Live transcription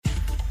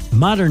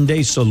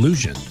modern-day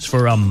solutions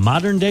for a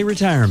modern-day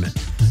retirement.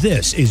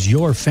 This is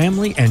Your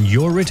Family and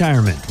Your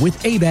Retirement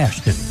with Abe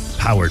Ashton,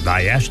 powered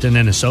by Ashton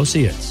and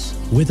Associates.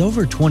 With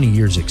over 20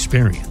 years'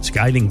 experience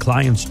guiding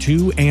clients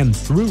to and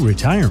through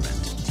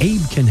retirement, Abe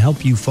can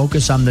help you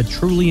focus on the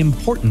truly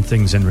important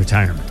things in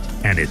retirement,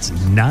 and it's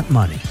not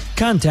money.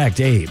 Contact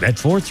Abe at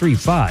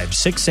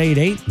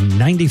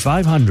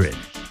 435-688-9500.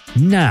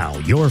 Now,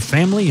 Your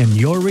Family and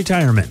Your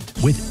Retirement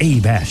with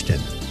Abe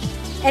Ashton.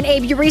 And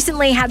Abe, you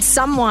recently had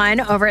someone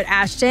over at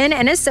Ashton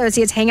and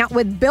Associates hang out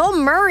with Bill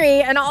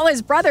Murray and all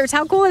his brothers.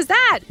 How cool is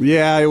that?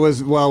 Yeah, it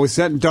was. Well, we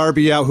sent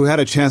Darby out, who had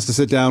a chance to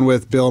sit down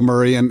with Bill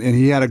Murray, and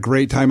he had a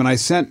great time. And I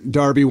sent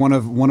Darby, one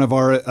of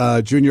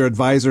our junior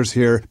advisors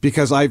here,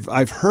 because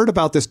I've heard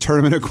about this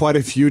tournament quite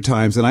a few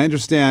times, and I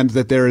understand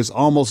that there is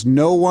almost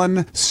no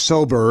one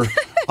sober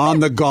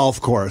on the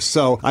golf course.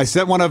 So I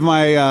sent one of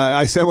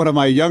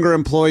my younger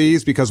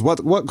employees, because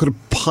what could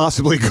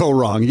possibly go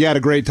wrong? He had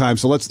a great time.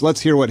 So let's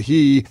hear what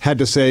he had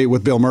to say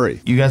with Bill Murray.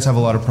 You guys have a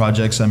lot of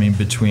projects,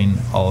 between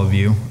all of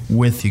you,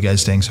 with you guys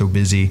staying so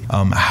busy.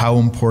 How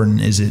important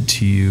is it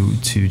to you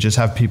to just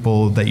have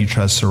people that you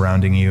trust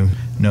surrounding you,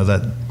 know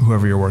that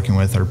whoever you're working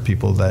with are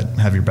people that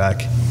have your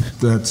back?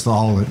 That's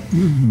all that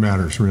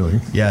matters,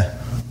 really. Yeah.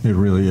 It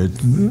really,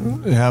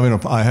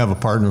 I have a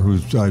partner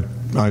who's, I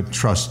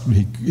trust.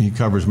 He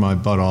covers my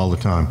butt all the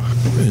time.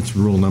 It's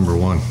rule number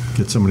one.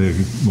 Get somebody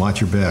to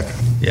watch your back.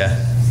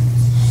 Yeah.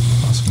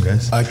 Awesome,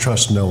 guys. I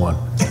trust no one.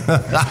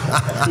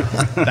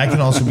 That can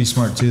also be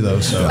smart too, though.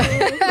 So,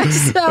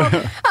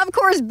 of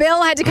course,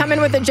 Bill had to come in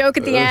with a joke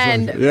at the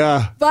end.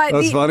 Yeah, but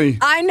that's funny.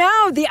 I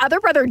know. The other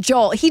brother,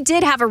 Joel, he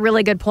did have a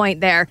really good point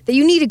there, that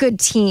you need a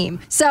good team.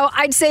 So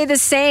I'd say the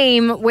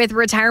same with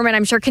retirement,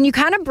 I'm sure. Can you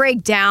kind of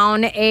break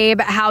down, Abe,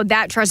 how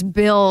that trust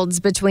builds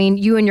between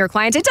you and your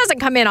clients? It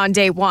doesn't come in on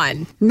day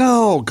one.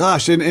 No,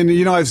 gosh. And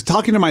I was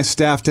talking to my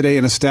staff today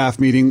in a staff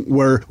meeting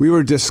where we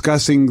were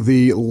discussing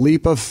the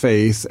leap of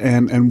faith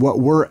and what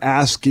we're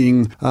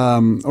asking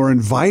or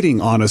inviting,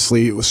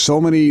 honestly,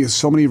 so many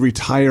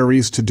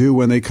retirees to do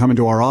when they come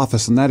into our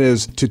office, and that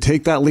is to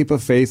take that leap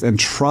of faith and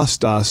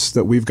trust us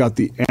that we've got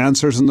the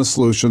answers and the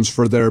solutions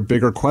for their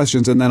bigger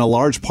questions. And then a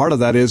large part of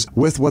that is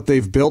with what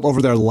they've built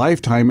over their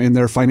lifetime in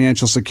their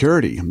financial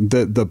security.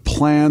 The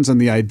plans and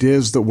the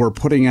ideas that we're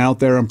putting out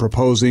there and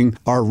proposing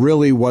are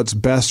really what's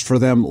best for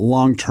them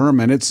long term.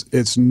 And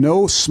it's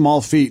no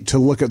small feat to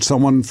look at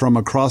someone from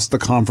across the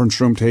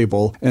conference room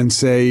table and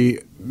say,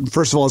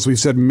 first of all, as we've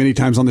said many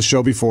times on the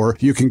show before,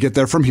 you can get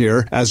there from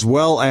here, as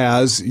well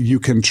as you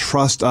can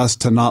trust us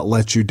to not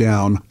let you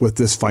down with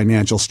this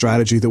financial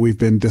strategy that we've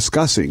been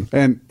discussing.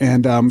 And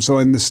so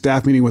in the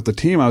staff meeting with the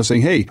team, I was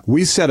saying, hey,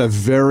 we set a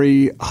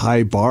very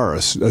high bar,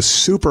 a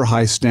super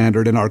high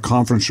standard in our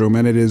conference room,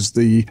 and it is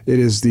the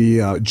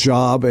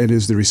job, it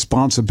is the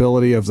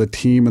responsibility of the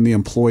team and the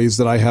employees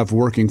that I have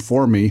working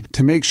for me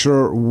to make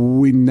sure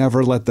we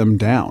never let them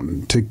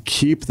down, to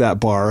keep that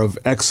bar of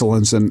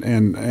excellence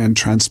and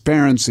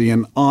transparency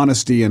and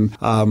honesty and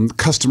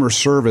customer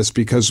service,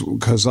 because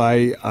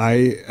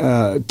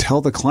I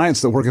tell the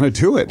clients that we're going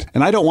to do it.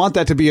 And I don't want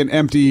that to be an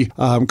empty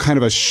kind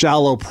of a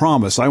shallow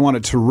promise. I want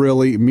it to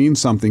really mean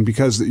something,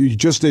 because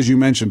just as you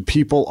mentioned,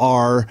 people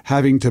are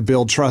having to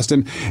build trust.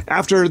 And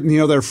after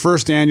their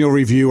first annual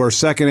review or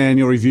second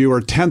annual review or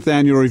 10th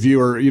annual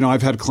review, or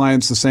I've had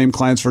the same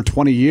clients for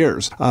 20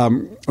 years,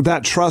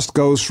 that trust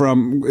goes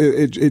from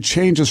it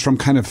changes from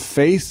kind of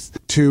faith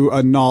to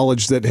a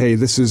knowledge that, hey,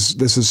 this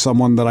is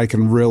someone that I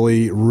can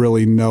really,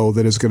 really know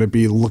that is going to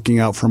be looking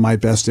out for my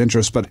best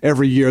interest. But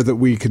every year that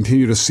we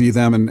continue to see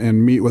them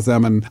and meet with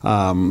them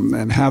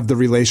and have the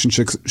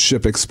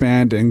relationship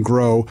expand and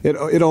grow,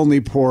 it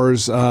only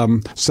pours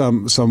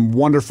some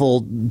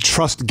wonderful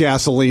trust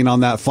gasoline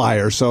on that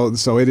fire. So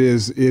it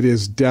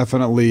is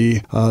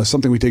definitely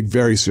something we take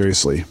very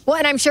seriously. Well,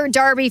 and I'm sure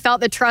Darby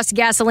felt the trust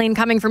gasoline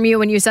coming from you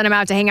when you sent him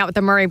out to hang out with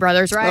the Murray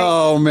brothers, right?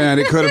 Oh man,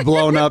 it could have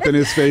blown up in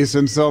his face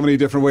in so many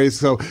different ways.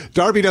 So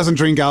Darby doesn't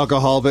drink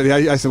alcohol, but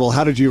I said, well,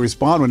 how did you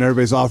respond when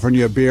everybody's offering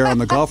you a beer on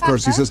the golf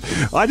course? He says,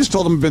 I just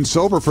told him I've been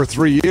sober for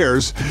 3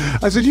 years.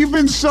 I said, you've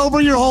been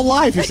sober your whole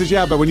life? He says,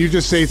 yeah, but when you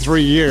just say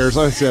 3 years,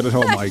 I said,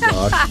 oh my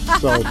gosh.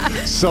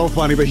 So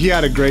funny. But he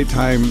had a great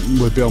time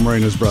with Bill Murray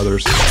and his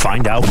brothers.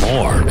 Find out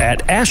more at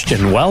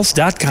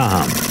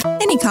AshtonWealth.com.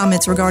 Any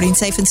comments regarding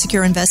safe and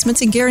secure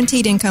investments and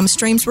guaranteed income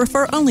streams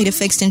refer only to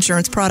fixed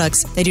insurance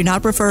products. They do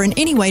not refer in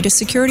any way to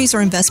securities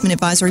or investment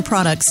advisory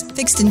products.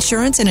 Fixed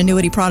insurance and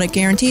annuity product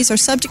guarantees are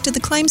subject to the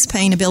claims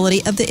paying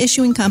ability of the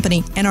issuing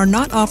company and are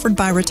not offered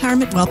by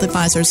Retirement Wealth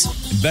Advisors.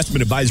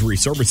 Investment advisory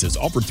services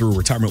offered through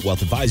Retirement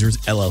Wealth Advisors,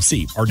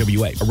 LLC,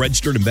 RWA, a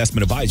registered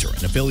investment advisor,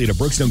 an affiliate of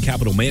Brookstone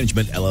Capital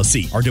Management,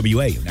 LLC.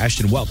 RWA and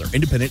Ashton Wealth are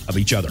independent of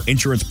each other.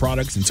 Insurance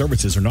products and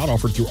services are not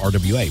offered through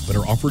RWA, but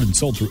are offered and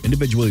sold through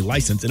individually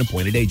licensed and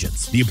appointed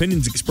agents. The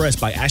opinions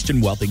expressed by Ashton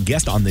Wealth and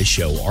guests on this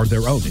show are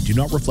their own and do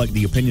not reflect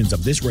the opinions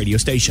of this radio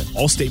station.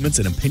 All statements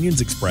and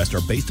opinions expressed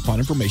are based upon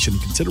information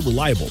considered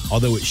reliable,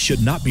 although it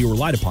should not be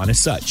relied upon as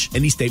such.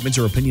 Any statements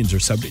or opinions opinions are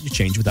subject to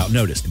change without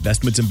notice.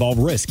 Investments involve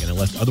risk and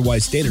unless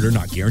otherwise stated are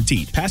not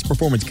guaranteed. Past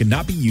performance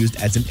cannot be used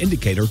as an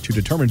indicator to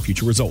determine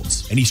future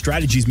results. Any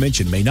strategies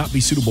mentioned may not be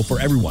suitable for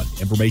everyone.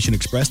 Information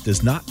expressed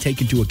does not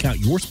take into account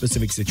your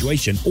specific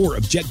situation or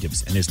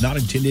objectives and is not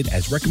intended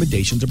as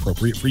recommendations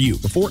appropriate for you.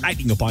 Before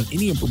acting upon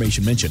any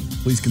information mentioned,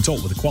 please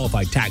consult with a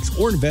qualified tax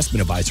or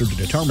investment advisor to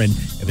determine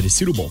if it is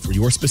suitable for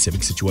your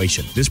specific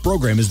situation. This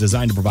program is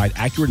designed to provide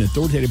accurate and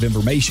authoritative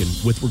information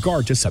with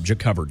regard to subject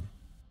covered.